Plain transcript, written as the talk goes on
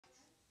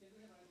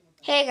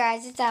Hey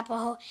guys, it's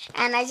Apple,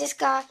 and I just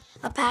got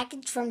a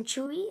package from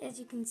Chewy, as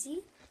you can see,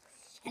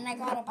 and I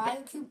got a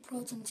BioCube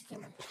protein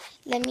skimmer.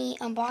 Let me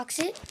unbox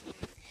it.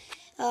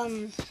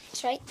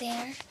 It's right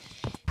there.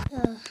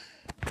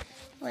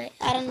 Wait,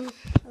 I don't.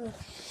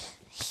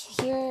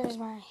 Here's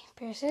my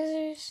pair of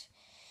scissors.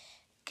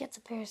 Get the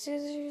pair of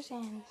scissors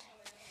and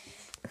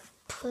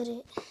put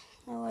it.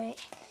 Oh wait,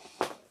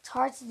 it's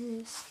hard to do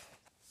this.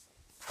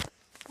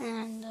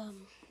 And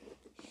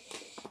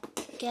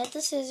get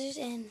the scissors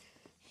and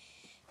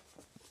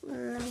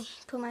let me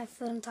put my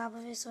foot on top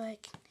of it so I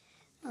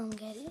can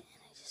get it. And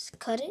I just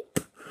cut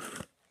it.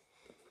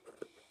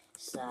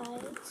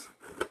 Sides.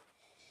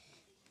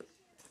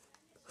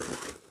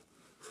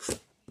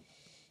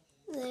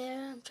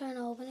 There, I'm trying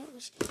to open it,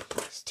 which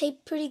is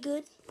taped pretty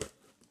good.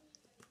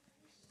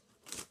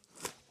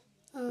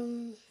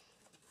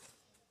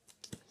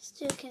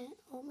 Still can't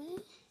open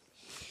it.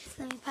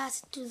 Let me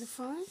pass it to the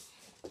front.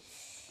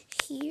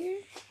 Here.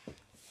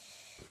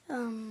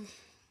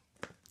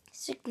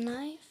 Stick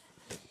knife.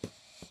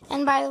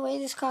 And by the way,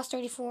 this cost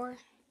 $34.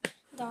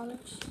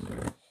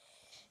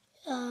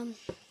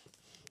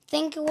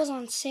 Think it was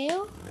on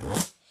sale.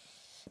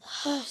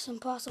 It's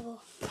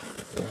impossible.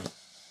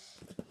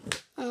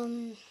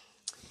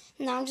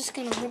 Now I'm just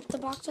gonna rip the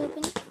box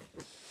open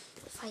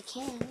if I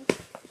can.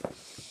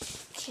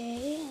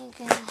 Okay, I'm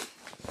gonna.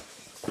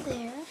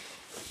 There.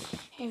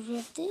 I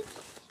ripped it.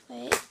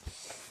 Wait.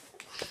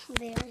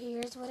 There.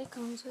 Here's what it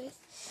comes with.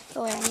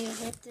 Oh wait, I need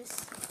to rip this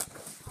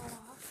part off.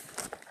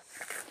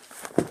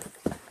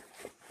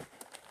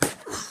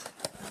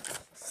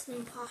 It's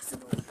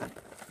impossible.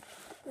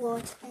 Well,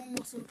 it's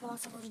almost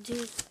impossible to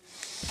do.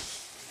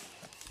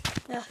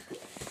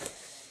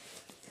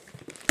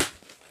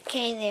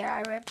 Okay, there,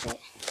 I ripped it.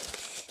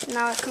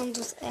 Now it comes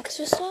with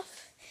extra stuff.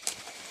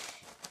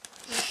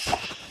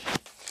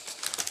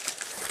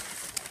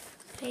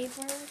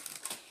 Paper.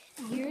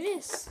 And here it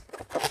is.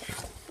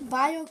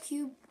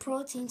 BioCube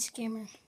protein skimmer.